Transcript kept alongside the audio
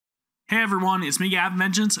Hey everyone, it's me Gavin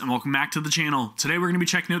Vengeance, and welcome back to the channel. Today we're going to be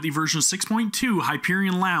checking out the version 6.2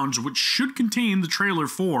 Hyperion Lounge, which should contain the trailer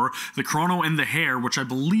for the Chrono and the Hare, which I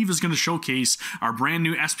believe is going to showcase our brand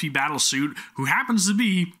new SP Battlesuit, who happens to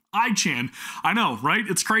be I-Chan. I know, right?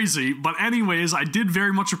 It's crazy. But anyways, I did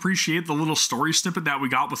very much appreciate the little story snippet that we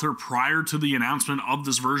got with her prior to the announcement of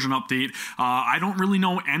this version update. I don't really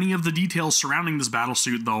know any of the details surrounding this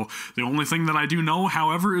battlesuit, though. The only thing that I do know,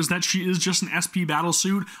 however, is that she is just an SP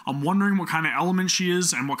battlesuit. I'm wondering what kind of element she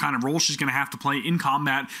is and what kind of role she's going to have to play in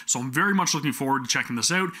combat, so I'm very much looking forward to checking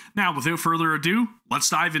this out. Now, without further ado, let's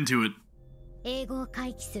dive into it.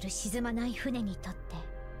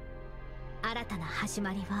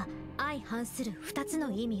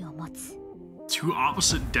 Two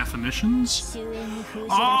opposite definitions?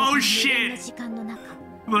 Oh shit!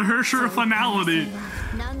 The Hare finality.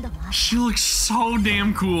 She looks so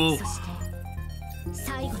damn cool.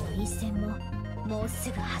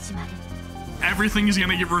 Everything is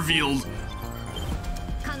gonna get revealed.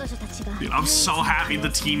 Dude, I'm so happy the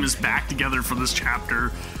team is back together for this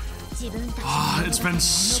chapter. It's been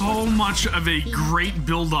so much of a great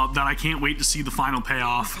build-up that I can't wait to see the final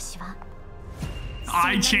payoff.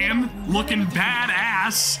 I-Chan looking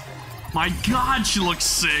badass. My god, she looks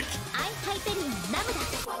sick.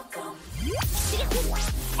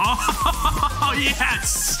 Oh,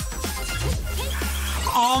 yes.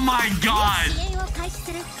 Oh my god.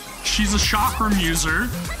 She's a chakram user.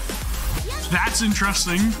 That's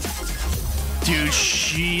interesting. Dude,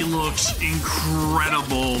 she looks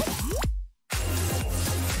incredible.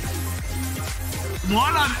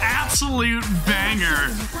 What an absolute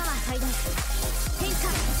banger.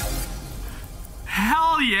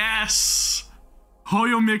 Hell yes.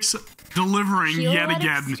 Hoyo Mix delivering yet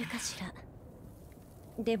again.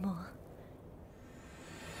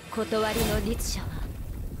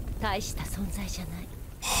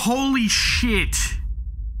 Holy shit.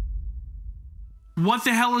 What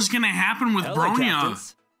the hell is gonna happen with Bronya?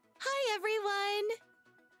 Captains. Hi, everyone.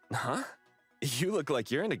 Huh? You look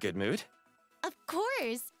like you're in a good mood. Of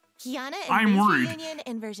course. Kiana and Ray's reunion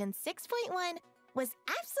in version 6.1 was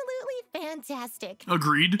absolutely fantastic.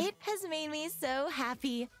 Agreed. It has made me so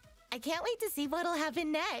happy. I can't wait to see what'll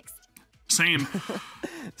happen next. Same.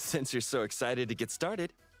 Since you're so excited to get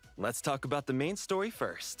started, let's talk about the main story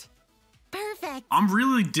first. Perfect. I'm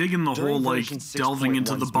really digging the whole, like, delving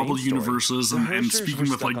into the bubble universes and speaking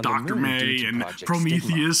with, like, Dr. May and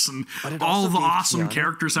Prometheus and all the awesome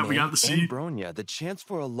characters that we got to see. Bronya the chance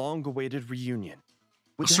for a long-awaited reunion.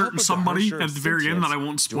 A certain somebody at the very end that I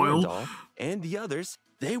won't spoil. And the others,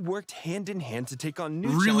 they worked hand in hand to take on new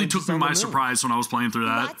really took me by surprise when I was playing through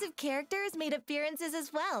that. Lots of characters made appearances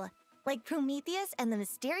as well, like Prometheus and the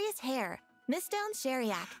mysterious Hare, Mistone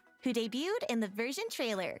Sheriak, who debuted in the version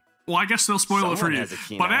trailer. Well, I guess they'll spoil it for you.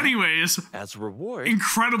 But anyways, as reward,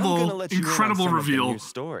 incredible reveal.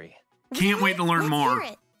 Story. Can't wait to learn more.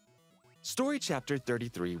 Story chapter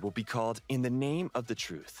 33 will be called In the Name of the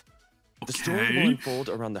Truth. The story will unfold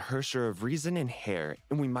around the Hare of Reason and Hare,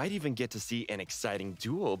 and we might even get to see an exciting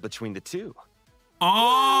duel between the two.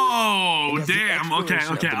 Oh, damn.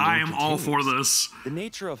 Okay, I am all for this. The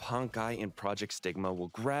nature of Honkai and Project Stigma will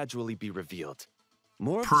gradually be revealed.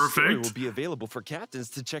 More of the story will be available for captains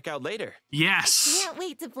to check out later. Yes. I can't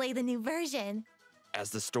wait to play the new version. As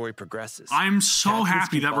the story progresses, I'm so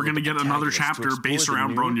happy that we're going to get another chapter based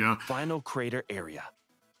around Bronya. Final Crater area.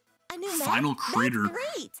 A new Final Crater.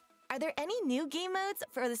 That's great. Are there any new game modes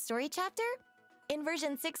for the story chapter? In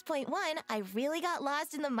version 6.1, I really got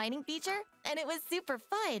lost in the mining feature, and it was super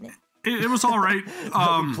fun. It was all right.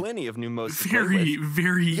 Plenty of new modes. Very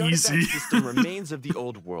easy. The system Remains of the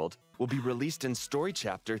Old World will be released in Story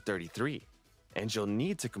Chapter 33, and you'll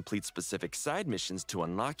need to complete specific side missions to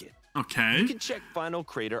unlock it. Okay. You can check Final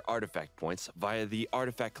Crater artifact points via the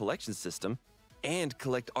artifact collection system, and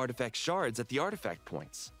collect artifact shards at the artifact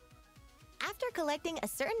points. After collecting a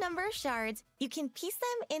certain number of shards, you can piece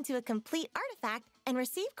them into a complete artifact and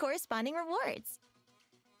receive corresponding rewards.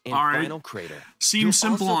 In Final Crater, seems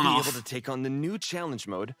simple enough. You'll also be able to take on the new challenge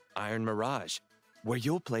mode, Iron Mirage, where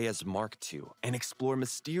you'll play as Mark II and explore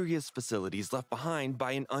mysterious facilities left behind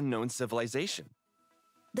by an unknown civilization.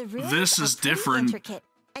 The ruins this is are pretty different. Intricate,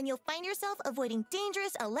 and you'll find yourself avoiding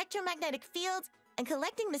dangerous electromagnetic fields and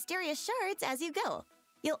collecting mysterious shards as you go.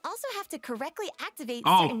 You'll also have to correctly activate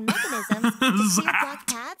certain mechanisms to clear blocked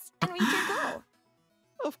paths and reach your goal.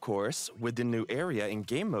 Of course, with the new area in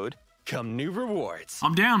game mode, come new rewards.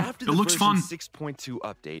 I'm down. After it looks fun. After the 6.2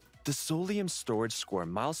 update, the Solium Storage Score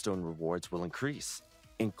milestone rewards will increase.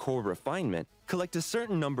 In Core Refinement, collect a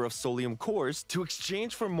certain number of Solium cores to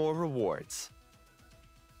exchange for more rewards.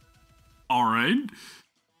 All right.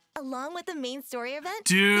 along with the main story event,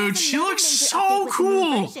 dude, she looks so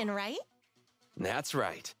cool. Version, right? That's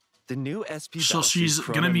right. The new SP. So she's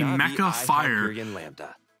gonna be Mecha Fire.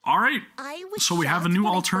 Lambda. All right. So we have a new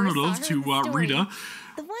alternative to Rita.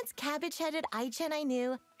 The once cabbage-headed Ai-chan I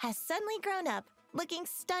knew has suddenly grown up, looking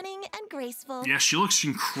stunning and graceful. Yeah, she looks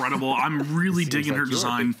incredible. I'm really digging her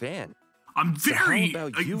design. I'm very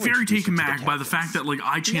taken back by the fact that like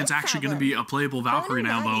Ai-chan's actually going to be a playable Valkyrie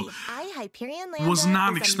now, though. Was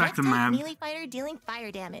not expecting that. Melee fighter dealing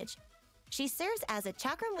fire damage. She serves as a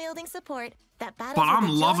chakram-wielding support that battles. But I'm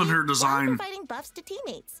loving her design. Providing buffs to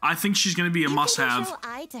teammates. I think she's going to be a must-have. You can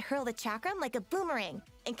control Ai to hurl the chakram like a boomerang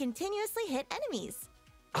and continuously hit enemies.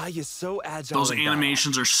 Ai is so agile. Those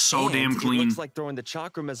animations are so damn clean. It looks like throwing the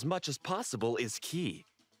chakram as much as possible is key.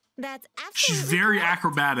 That's absolutely She's very correct.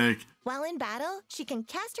 acrobatic. While in battle, she can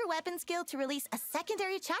cast her weapon skill to release a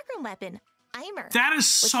secondary chakram weapon, Aimer. That is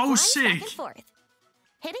so sick. Back and forth.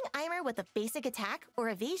 Hitting Aimer with a basic attack or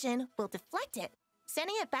evasion will deflect it,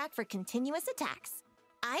 sending it back for continuous attacks.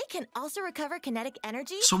 Ai can also recover kinetic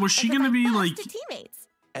energy. So was she going to be like teammates.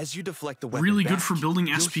 As you deflect the weapon really back, good for building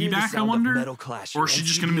SP back, I wonder? Or is she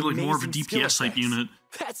just going to be like more of a DPS type unit?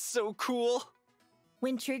 That's so cool.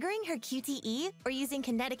 When triggering her QTE or using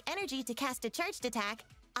kinetic energy to cast a charged attack,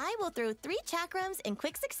 Ai will throw 3 chakrams in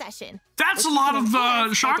quick succession. That's a lot of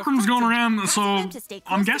chakrams going around, so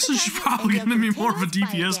I'm guessing she's probably going to be more of a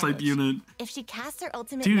DPS type unit. If she casts her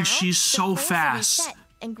ultimate Dude, now, she's so fast.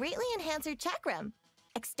 And greatly enhance her chakram,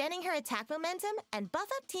 extending her attack momentum and buff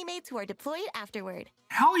up teammates who are deployed afterward.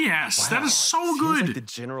 Hell yes, wow. That is so good. Like the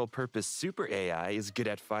general purpose super AI is good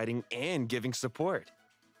at fighting and giving support.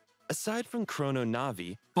 Aside from Chrono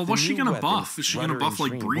Navi, but what's she gonna buff? Is she gonna buff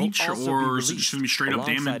like Breach, or is it just gonna be straight up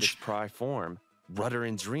damage? Its Pry form, Rudder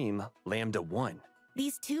and Dream, Lambda 1.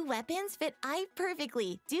 These 2 weapons fit Ai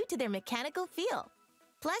perfectly due to their mechanical feel.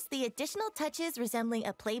 Plus the additional touches resembling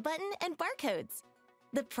a play button and barcodes.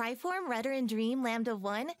 The Pry form Rudder and Dream Lambda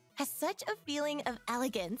 1 has such a feeling of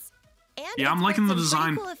elegance. And yeah, I'm liking the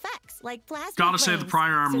design. Cool effects like gotta say the Pry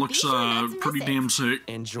arm looks pretty damn sick.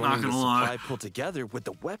 And joining the supply pulled together with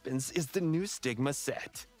the weapons is the new Stigma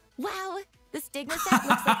set. Wow, the Stigma set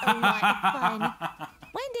looks like a lot of fun.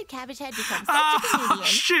 When did Cabbage Head become such a comedian?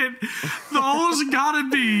 Shit, those gotta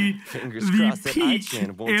be the peak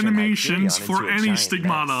animations for any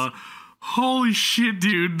Stigmata. Holy shit,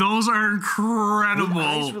 dude, those are incredible. With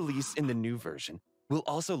Ai's release in the new version, we'll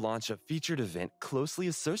also launch a featured event closely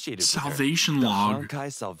associated Salvation with Log. The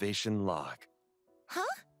Honkai Salvation Log. Huh?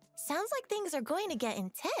 Sounds like things are going to get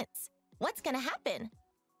intense. What's gonna happen?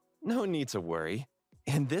 No need to worry.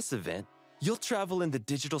 In this event, you'll travel in the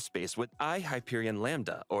digital space with Hyperion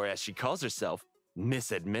Lambda, or as she calls herself,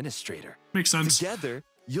 Miss Administrator. Makes sense. Together,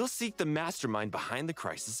 you'll seek the mastermind behind the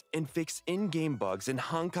crisis and fix in-game bugs in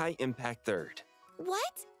Honkai Impact 3rd.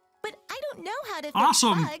 What? But I don't know how to fix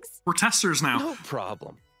awesome. bugs. We're testers now. No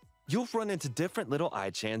problem. You'll run into different little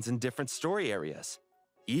Ai-chans in different story areas.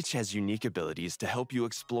 Each has unique abilities to help you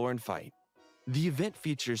explore and fight. The event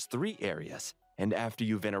features 3 areas, and after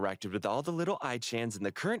you've interacted with all the little Ai-chans in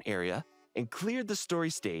the current area and cleared the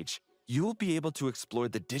story stage, you'll be able to explore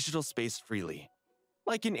the digital space freely.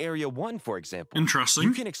 Like in Area 1, for example. Interesting.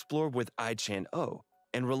 You can explore with Ai-chan O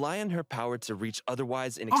and rely on her power to reach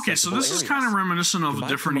otherwise inaccessible Okay, so this areas. is kind of reminiscent of a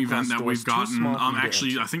different event that we've gotten.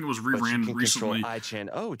 Actually, I think it was rebranded recently. Control Ai-chan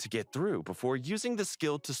O to get through before using the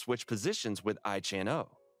skill to switch positions with Ai-chan O.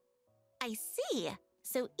 I see.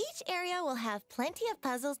 So each area will have plenty of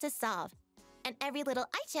puzzles to solve, and every little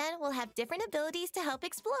Ai-chan will have different abilities to help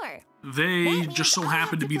explore. They just so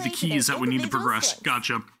happen to be the keys that we need to progress.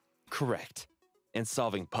 Gotcha. Correct. And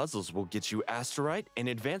solving puzzles will get you asteroid and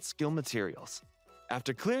advanced skill materials.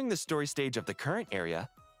 After clearing the story stage of the current area,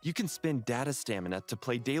 you can spend data stamina to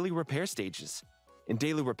play daily repair stages. In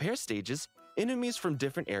daily repair stages, enemies from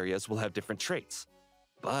different areas will have different traits.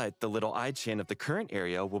 But the little Ai-chan of the current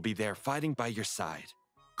area will be there fighting by your side.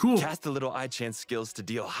 Cool. Cast the little Ai-chan skills to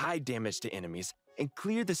deal high damage to enemies and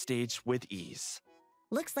clear the stage with ease.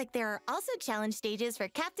 Looks like there are also challenge stages for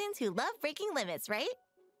captains who love breaking limits, right?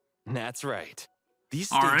 That's right.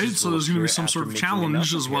 These all right, so there's going to be some sort of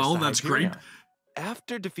challenge as well. That's great.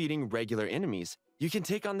 After defeating regular enemies, you can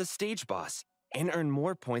take on the stage boss and earn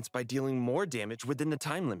more points by dealing more damage within the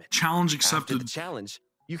time limit. Challenge accepted. After the challenge,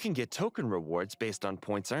 you can get token rewards based on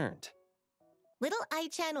points earned. Little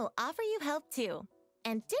Ai-chan will offer you help too.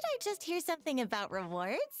 And did I just hear something about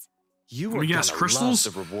rewards? You are gonna love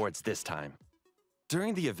the rewards this time.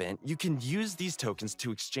 During the event, you can use these tokens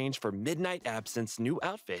to exchange for Midnight Absence's new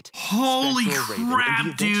outfit. Holy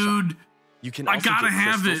crap, dude! You can I gotta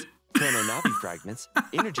have it. Chrono Navi fragments,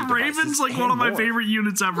 energy Raven's like one of my favorite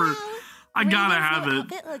units ever. Wow. I gotta have it.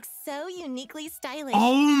 Outfit looks so uniquely stylish.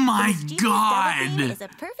 Oh my god! god! Is a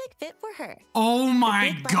perfect fit for her. Oh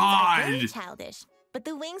my the big are very god! childish, but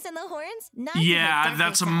the wings and the horns, nice. Yeah,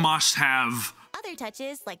 that's a must-have. Other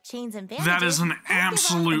touches like chains and bandages. That is an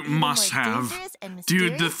absolute must-have,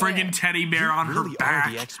 dude. The friggin' teddy bear on her back.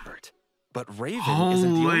 Are the expert, but Raven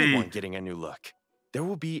isn't the only one getting a new look. There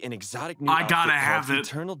will be an exotic new outfit called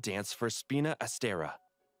Eternal Dance for Spina Astera.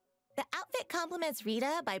 The outfit complements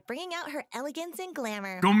Rita by bringing out her elegance and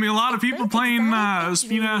glamour. Gonna be a lot of people playing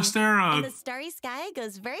Spina Astera. And the starry sky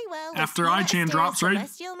goes very well after I-Chan drops, right?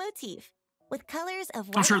 Celestial motif with colors of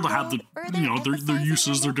white. I'm sure they'll have the, you know, their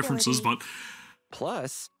uses, their differences, but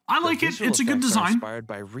plus, I like it. It's a good design. Inspired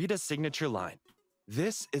by Rita's signature line.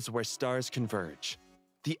 This is where stars converge.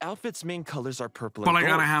 The outfit's main colors are purple and gold. But I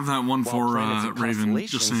gotta have that one for Raven.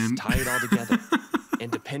 Just saying. Tie it all together,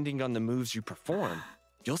 and depending on the moves you perform,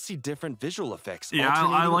 you'll see different visual effects. Yeah,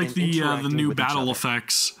 I like the new battle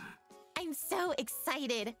effects. I'm so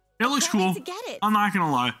excited. It looks cool. I'm not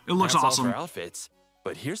gonna lie, it looks awesome. All for outfits,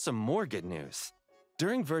 but here's some more good news.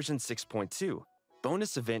 During version 6.2,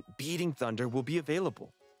 bonus event Beating Thunder will be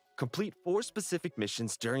available. Complete 4 specific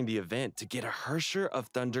missions during the event to get a Hersher of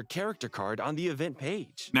Thunder character card on the event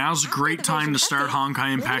page. Now's a great time to start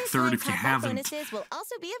Honkai Impact 3rd if you haven't. Bonuses will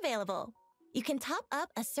also be available. You can top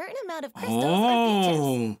up a certain amount of crystals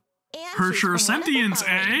or beaches. Hersher of Sentience,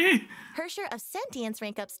 eh? Hersher of Sentience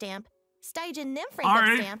rank up stamp, Stygian Nymph rank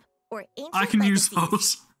up stamp, or Ancient I can Legacies. use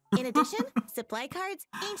those. In addition, supply cards,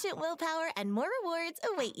 Ancient Willpower, and more rewards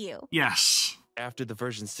await you. Yes. After the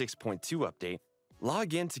version 6.2 update,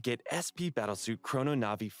 log in to get SP Battlesuit Chrono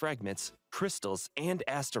Navi fragments, crystals, and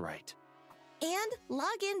asterite. And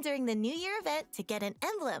log in during the New Year event to get an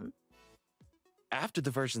emblem. After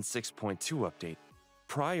the version 6.2 update,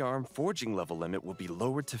 Pry-Arm forging level limit will be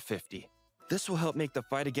lowered to 50. This will help make the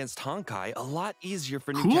fight against Honkai a lot easier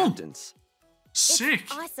for new captains. Sick.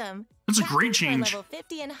 It's awesome. That's a great change. Level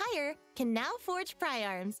 50 and higher can now forge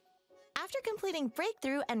Pry-Arms. After completing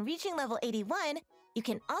Breakthrough and reaching level 81, you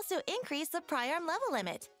can also increase the Pry-Arm level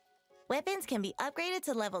limit. Weapons can be upgraded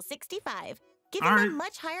to level 65, giving them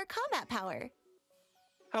much higher combat power.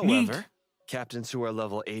 However, captains who are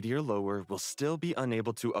level 80 or lower will still be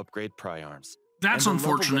unable to upgrade Pry-Arms. That's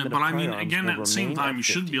unfortunate, but I mean, again, at the same time, you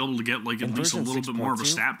should be able to get like at least a little bit more of a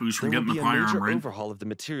stat boost from getting the Pry-Arm, right? Overhaul of the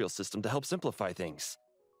material system to help simplify things.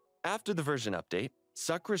 After the version update,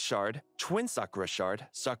 Sakura Shard, Twin Sakura Shard,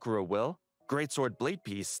 Sakura Will, Greatsword Blade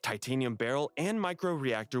Piece, Titanium Barrel, and Micro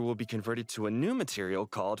Reactor will be converted to a new material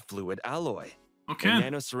called Fluid Alloy. Okay. And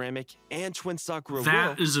Nano Ceramic and Twin Sakura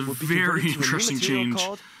That Will is a will be very converted to interesting a new material change.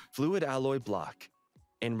 called Fluid Alloy Block.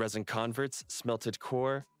 And Resin Converts, Smelted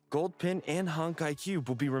Core, Gold Pin, and Honkai Cube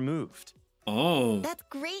will be removed. Oh. That's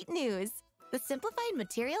great news. The simplified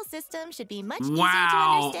material system should be much easier to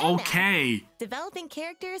understand okay. now. Developing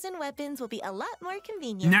characters and weapons will be a lot more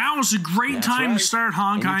convenient. Now is a great time to start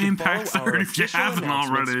Honkai Impact 3rd if you haven't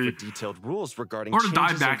already. Detailed rules regarding or to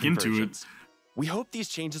dive back into it. We hope these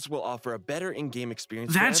changes will offer a better in-game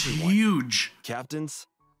experience That's for everyone. huge. Captains,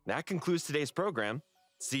 that concludes today's program.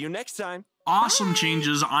 See you next time. Awesome Bye.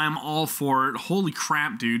 changes. I'm all for it. Holy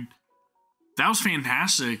crap, dude. That was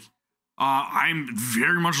fantastic. I'm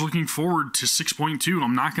very much looking forward to 6.2.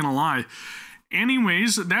 I'm not going to lie.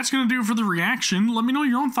 Anyways, that's going to do it for the reaction. Let me know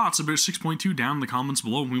your own thoughts about 6.2 down in the comments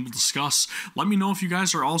below, and we will discuss. Let me know if you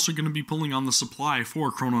guys are also going to be pulling on the supply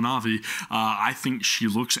for Chrono Navi. I think she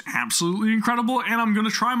looks absolutely incredible, and I'm going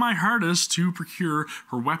to try my hardest to procure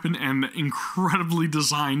her weapon and incredibly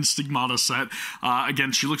designed Stigmata set.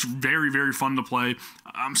 Again, she looks very, very fun to play.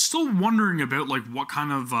 I'm still wondering about like what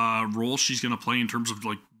kind of role she's going to play in terms of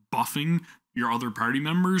like buffing your other party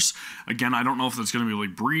members. Again, I don't know if that's going to be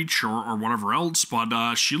like Breach or whatever else,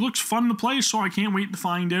 but she looks fun to play, so I can't wait to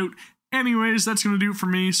find out. Anyways, that's going to do it for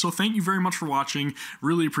me, so thank you very much for watching.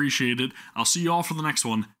 Really appreciate it. I'll see you all for the next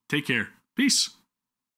one. Take care. Peace.